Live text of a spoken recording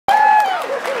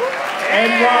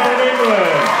and Robert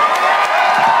Englund.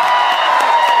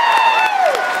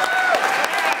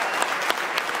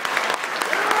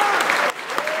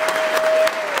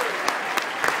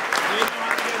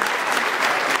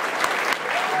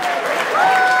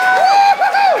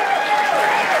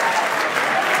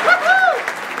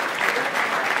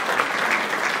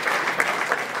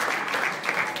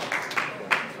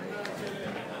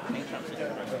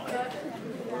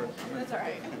 That's all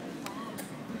right.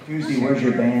 Tuesday, where's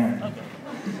your band?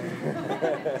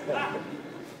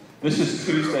 This is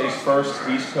Tuesday's first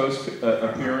East Coast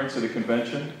appearance at a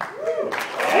convention.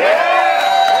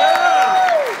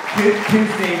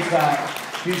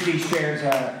 Tuesday shares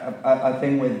a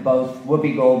thing with both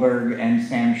Whoopi Goldberg and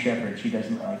Sam Shepard. She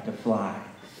doesn't like to fly.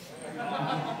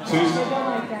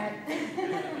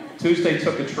 Tuesday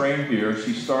took a train here.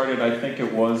 She started, I think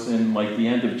it was in like the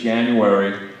end of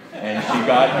January, and she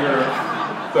got here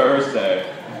Thursday.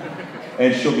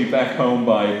 And she'll be back home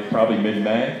by probably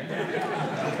mid-May.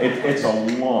 It's a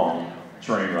long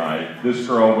train ride. This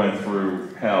girl went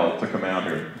through hell to come out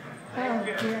here.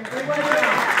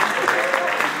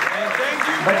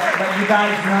 But you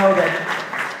guys know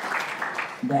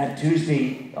that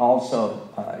Tuesday also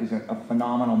is a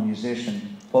phenomenal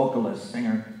musician, vocalist,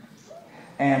 singer.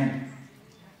 And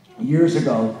years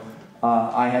ago,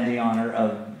 I had the honor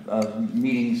of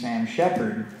meeting Sam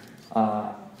Shepard,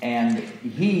 and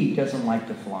he doesn't like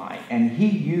to fly, and he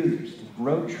used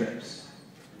road trips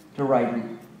to write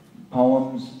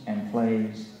poems and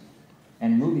plays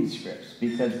and movie scripts,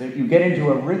 because you get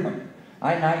into a rhythm.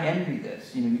 I envy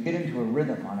this. You get into a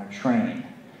rhythm on a train.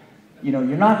 You're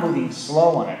not moving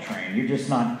slow on a train. You're just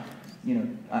not,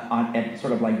 at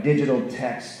sort of like digital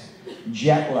text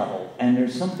jet level. And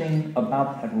there's something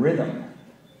about that rhythm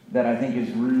that I think is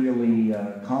really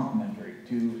complementary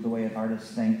to the way an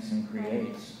artist thinks and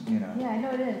creates. Yeah, I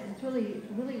know it is. It's really,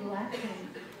 really relaxing.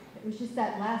 It was just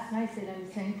that last night that I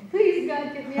was saying, please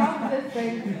God, get me off of this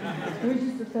thing. It was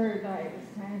just the third night. It was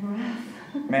kind of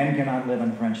rough. Man cannot live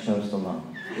on French toast alone.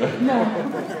 No,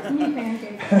 you need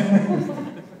pancakes.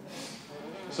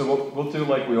 So we'll do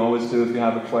like we always do. If you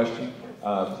have a question,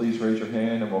 please raise your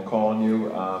hand and we'll call on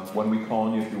you. When we call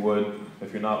on you, if you would,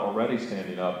 if you're not already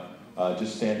standing up,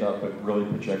 just stand up and really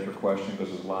project your question, because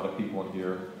there's a lot of people in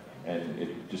here and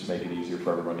it just makes it easier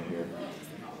for everyone to hear.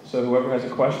 So whoever has a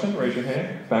question, raise your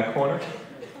hand. Back corner.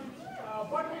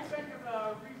 What do you think of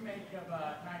the remake of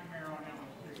Nightmare on Elm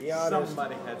Street? Yeah,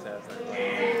 somebody has that.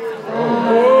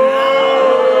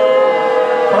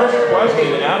 First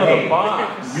question out of the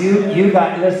box. You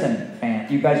guys, listen,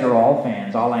 fans. You guys are all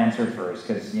fans. I'll answer first,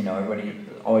 because everybody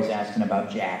always asking about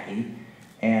Jackie,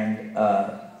 and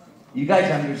you guys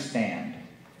understand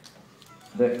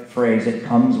the phrase "it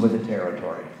comes with the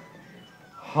territory."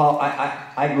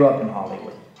 I grew up in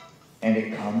Hollywood, and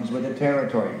it comes with the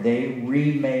territory. They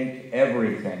remake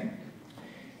everything,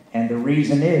 and the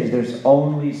reason is there's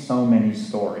only so many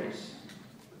stories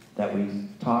that we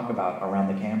talk about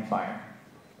around the campfire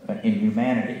in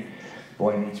humanity.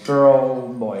 Boy meets girl,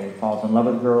 boy falls in love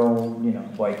with girl,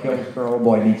 boy kills girl,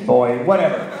 boy meets boy,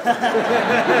 whatever.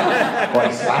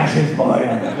 Boy slashes boy.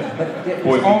 But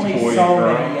there's only so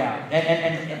many, yeah.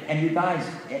 And you guys,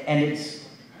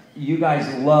 you guys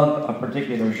love a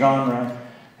particular genre,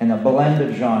 and a blend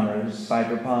of genres,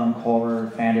 cyberpunk,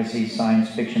 horror, fantasy, science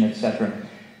fiction, etc.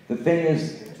 The thing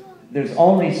is, there's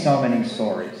only so many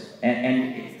stories,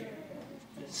 and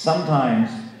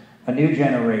sometimes a new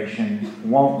generation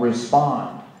won't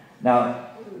respond.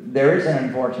 Now, there is an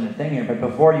unfortunate thing here, but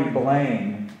before you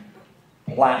blame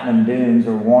Platinum Dunes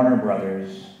or Warner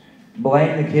Brothers,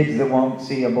 blame the kids that won't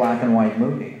see a black and white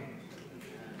movie,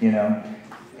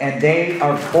 And they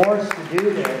are forced to do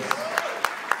this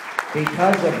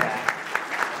because of that.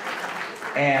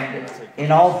 And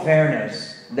in all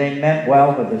fairness, they meant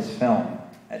well with this film.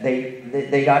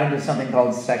 They got into something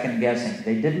called second guessing.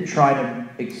 They didn't try to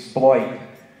exploit.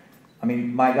 I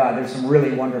mean, my God, there's some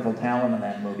really wonderful talent in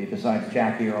that movie besides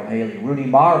Jackie Earle Haley. Rooney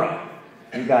Mara,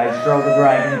 you guys, Girl the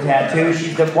Dragon Tattoo.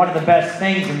 She's one of the best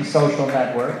things in Social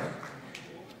Network.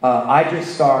 I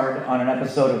just starred on an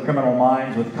episode of Criminal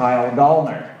Minds with Kyle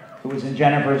Gallner, who was in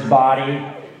Jennifer's Body,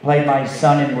 played my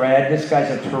son in Red. This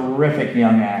guy's a terrific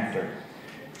young actor.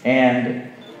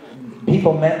 And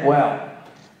people meant well.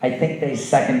 I think they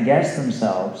second-guessed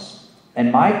themselves.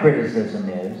 And my criticism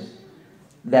is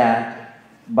that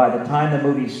by the time the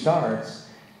movie starts,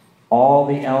 all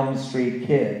the Elm Street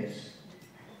kids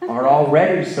are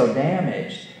already so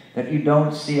damaged that you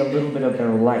don't see a little bit of their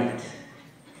light,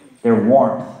 their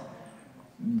warmth,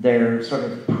 their sort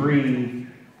of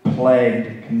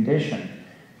pre-plagued condition.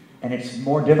 And it's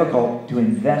more difficult to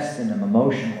invest in them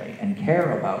emotionally. and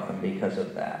care about them because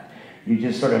of that. You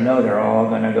just sort of know they're all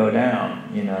going to go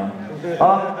down, you know.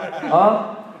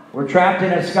 We're trapped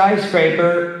in a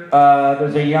skyscraper.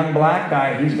 There's a young black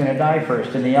guy. He's going to die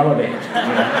first in the elevator. You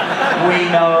know? We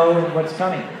know what's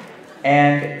coming.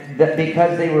 And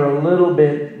because they were a little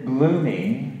bit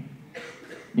gloomy,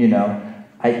 you know,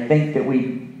 I think that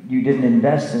you didn't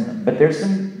invest in them. But there's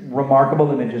some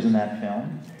remarkable images in that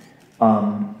film.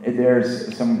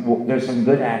 There's some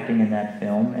good acting in that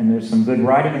film, and there's some good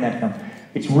writing in that film.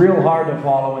 It's real hard to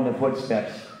follow in the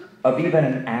footsteps of even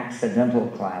an accidental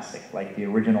classic like the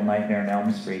original Nightmare on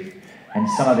Elm Street and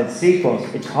some of its sequels.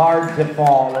 It's hard to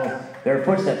follow their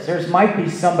footsteps. There might be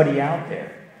somebody out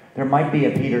there. There might be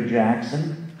a Peter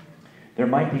Jackson. There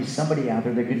might be somebody out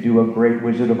there that could do a great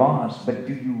Wizard of Oz. But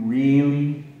do you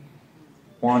really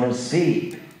want to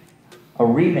see a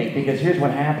remake? Because here's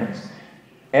what happens.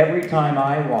 Every time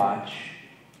I watch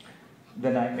The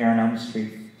Nightmare on Elm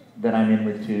Street that I'm in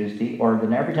with Tuesday, or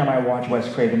then every time I watch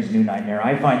Wes Craven's New Nightmare,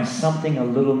 I find something a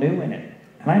little new in it.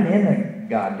 And I'm in the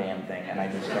goddamn thing, and I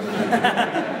discover something.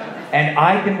 And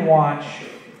I can watch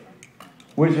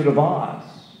Wizard of Oz,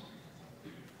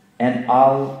 and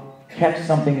I'll catch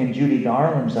something in Judy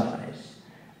Garland's eyes,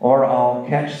 or I'll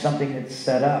catch something that's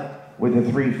set up with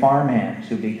the three farmhands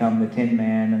who become the Tin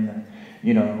Man and the,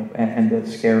 you know, and the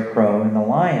Scarecrow and the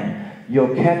Lion.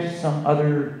 You'll catch some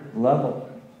other level,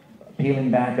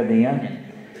 peeling back of the onion.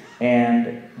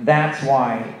 And that's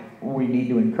why we need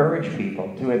to encourage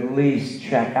people to at least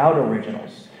check out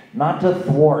originals, not to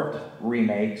thwart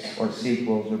remakes or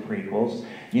sequels or prequels.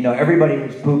 You know, everybody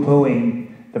was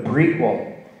poo-pooing the prequel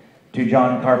to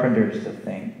John Carpenter's The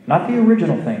Thing. Not the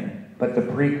original Thing, but the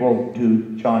prequel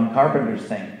to John Carpenter's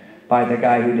Thing by the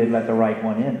guy who did Let the Right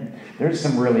One In. There's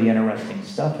some really interesting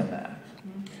stuff in that.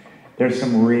 There's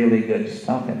some really good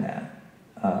stuff in that.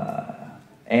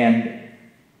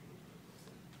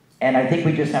 And I think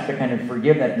we just have to kind of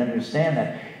forgive that and understand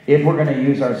that if we're going to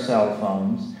use our cell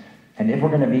phones and if we're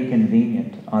going to be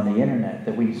convenient on the internet,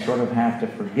 that we sort of have to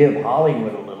forgive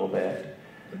Hollywood a little bit,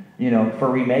 you know,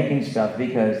 for remaking stuff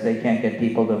because they can't get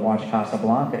people to watch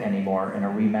Casablanca anymore in a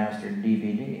remastered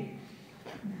DVD.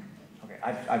 Okay,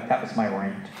 that was my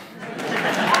rant.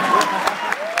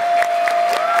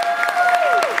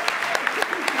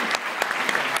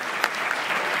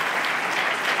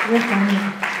 You're funny.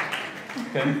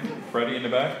 Okay, Freddie in the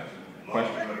back.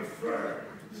 Question?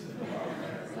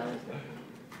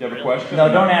 You have a question? No,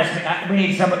 don't ask me. We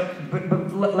need somebody.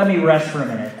 But let me rest for a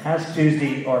minute. Ask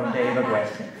Tuesday or Dave a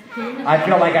question. I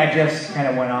feel like I just kind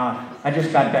of went off. I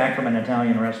just got back from an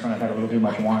Italian restaurant. I've had a little too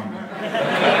much wine.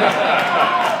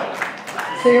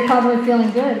 So you're probably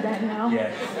feeling good right now.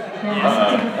 Yes.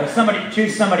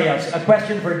 Choose somebody else. A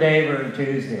question for Dave or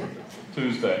Tuesday.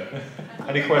 Tuesday.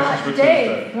 Any questions for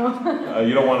Dave. Tuesday? No.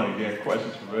 You don't want to get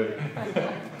questions for me.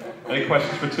 Any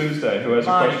questions for Tuesday? Who has a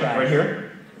question right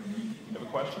here? You have a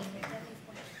question?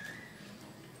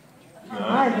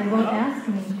 No? They won't ask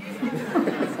me.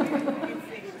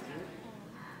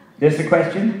 This a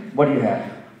question? What do you have?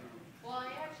 Well,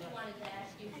 I actually wanted to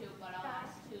ask you too, but I'll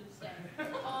ask Tuesday.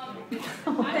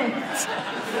 Oh, thanks.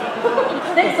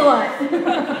 Thanks a lot.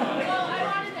 Well, I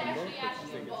wanted to actually ask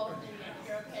you both and get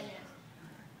your opinions.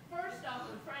 First off,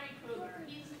 with Freddy Krueger,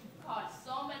 he's caused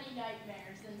so many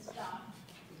nightmares and stuff,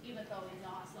 even though he's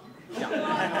awesome. But,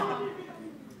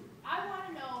 I want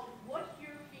to know what's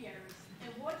your fears and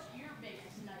what's your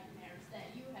biggest nightmares that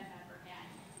you have ever had,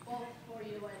 both for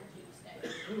you and Tuesday.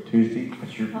 Tuesday,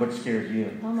 what scares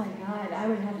you? Oh my God, I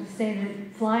would have to say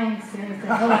that flying scares the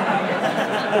hell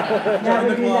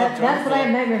out of me. That's what I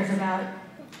have nightmares about,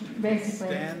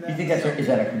 basically. You think is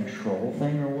that a control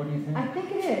thing, or what do you think? I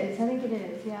think it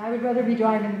is. Yeah, I would rather be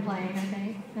driving the plane, I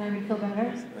think, and I would feel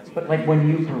better. But like when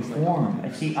you perform,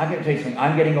 see, I gotta tell you something,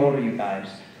 I'm getting older, you guys,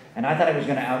 and I thought I was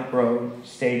gonna outgrow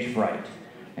stage fright,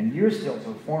 and you're still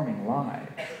performing live.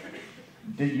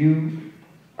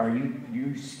 Are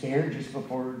you scared just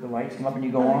before the lights come up and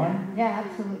you go on? Yeah,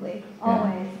 absolutely.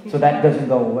 Always. So that doesn't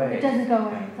go away. It doesn't go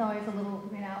away. It's always a little,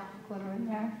 glitter in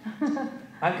there.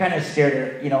 I'm kind of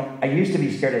scared of, I used to be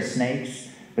scared of snakes,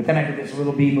 but then I did this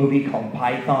little B movie called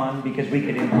Python because we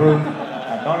could improve,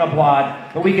 don't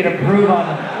applaud, but we could improve on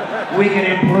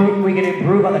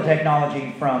the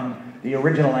technology from the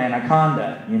original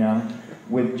Anaconda,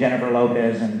 with Jennifer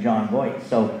Lopez and John Voight.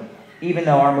 So even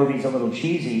though our movie's a little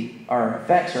cheesy, our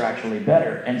effects are actually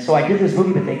better. And so I did this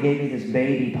movie, but they gave me this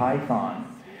baby python,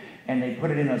 and they put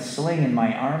it in a sling in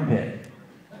my armpit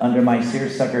under my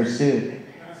seersucker suit.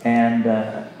 And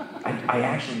I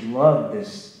actually love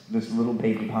this little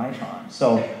baby python.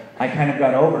 So I kind of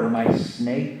got over my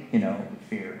snake,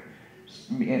 fear.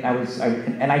 And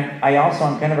I also,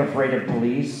 I'm kind of afraid of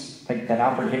police, like that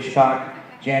Alfred Hitchcock,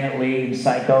 Janet Leigh,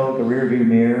 Psycho, The Rearview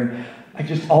Mirror. I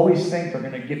just always think they're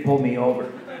going to pull me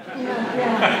over.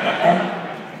 Yeah.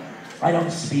 And I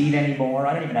don't speed anymore.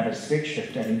 I don't even have a stick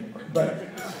shift anymore. But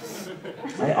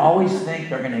I always think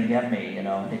they're going to get me, you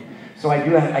know. So I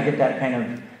get that kind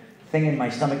of thing in my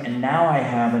stomach. And now I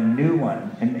have a new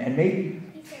one. And maybe,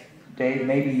 Dave,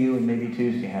 maybe you and maybe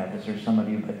Tuesday have this, or some of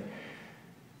you, but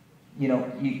you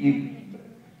know,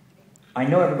 I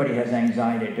know everybody has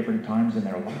anxiety at different times in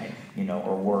their life, you know,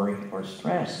 or worry or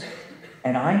stress.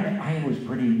 And I was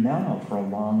pretty mellow for a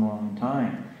long, long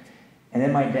time. And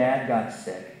then my dad got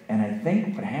sick. And I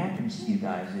think what happens to you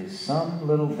guys is some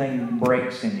little thing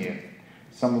breaks in you,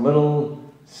 some little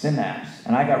synapse.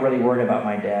 And I got really worried about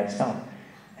my dad's health.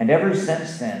 And ever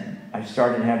since then, I've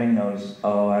started having those,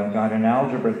 oh, I've got an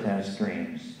algebra test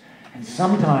dreams. And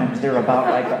sometimes they're about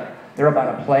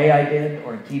a play I did,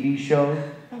 or a TV show,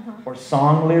 or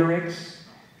song lyrics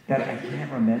that I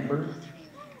can't remember.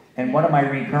 And one of my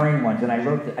recurring ones, and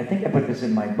I think I put this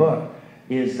in my book,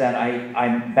 is that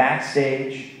I'm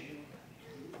backstage,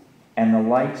 and the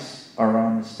lights are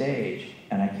on the stage,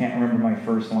 and I can't remember my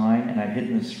first line, and I've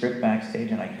hidden the script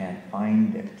backstage, and I can't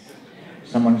find it.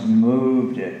 Someone's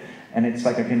moved it, and it's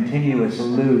like a continuous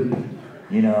loop,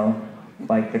 you know,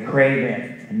 like the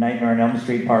Craven in Nightmare on Elm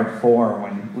Street Part 4,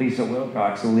 when Lisa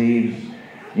Wilcox leaves,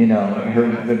 you know,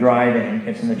 the drive-in and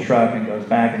gets in the truck and goes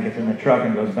back and gets in the truck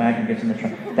and goes back and gets in the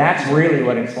truck. That's really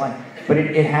what it's like. But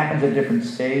it happens at different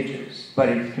stages. But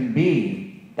that can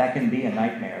be a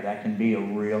nightmare. That can be a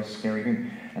real scary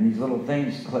thing. And these little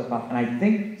things clip off. And I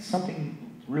think something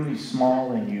really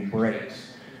small in you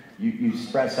breaks. You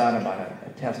stress out about a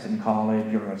test in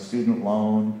college, or a student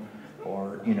loan,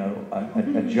 or, you know,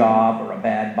 a job, or a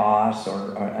bad boss,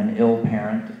 or an ill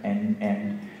parent,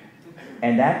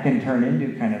 and that can turn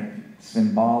into kind of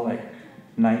symbolic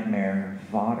nightmare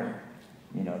fodder,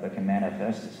 you know, that can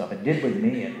manifest itself. It did with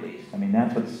me, at least. I mean,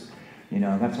 that's what's, you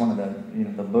know, that's one of the, you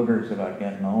know, the boogers about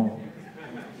getting old.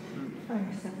 Oh,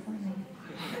 you're so funny.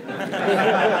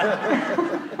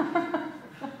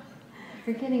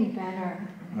 You're getting better.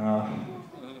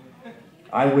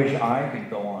 I wish I could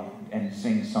go on and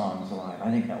sing songs live. I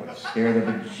think that would scare the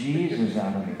bejesus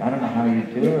out of me. I don't know how you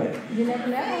do it. You never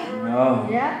know. No.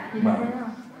 Yeah, you never know.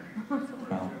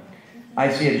 Well,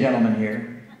 I see a gentleman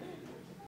here.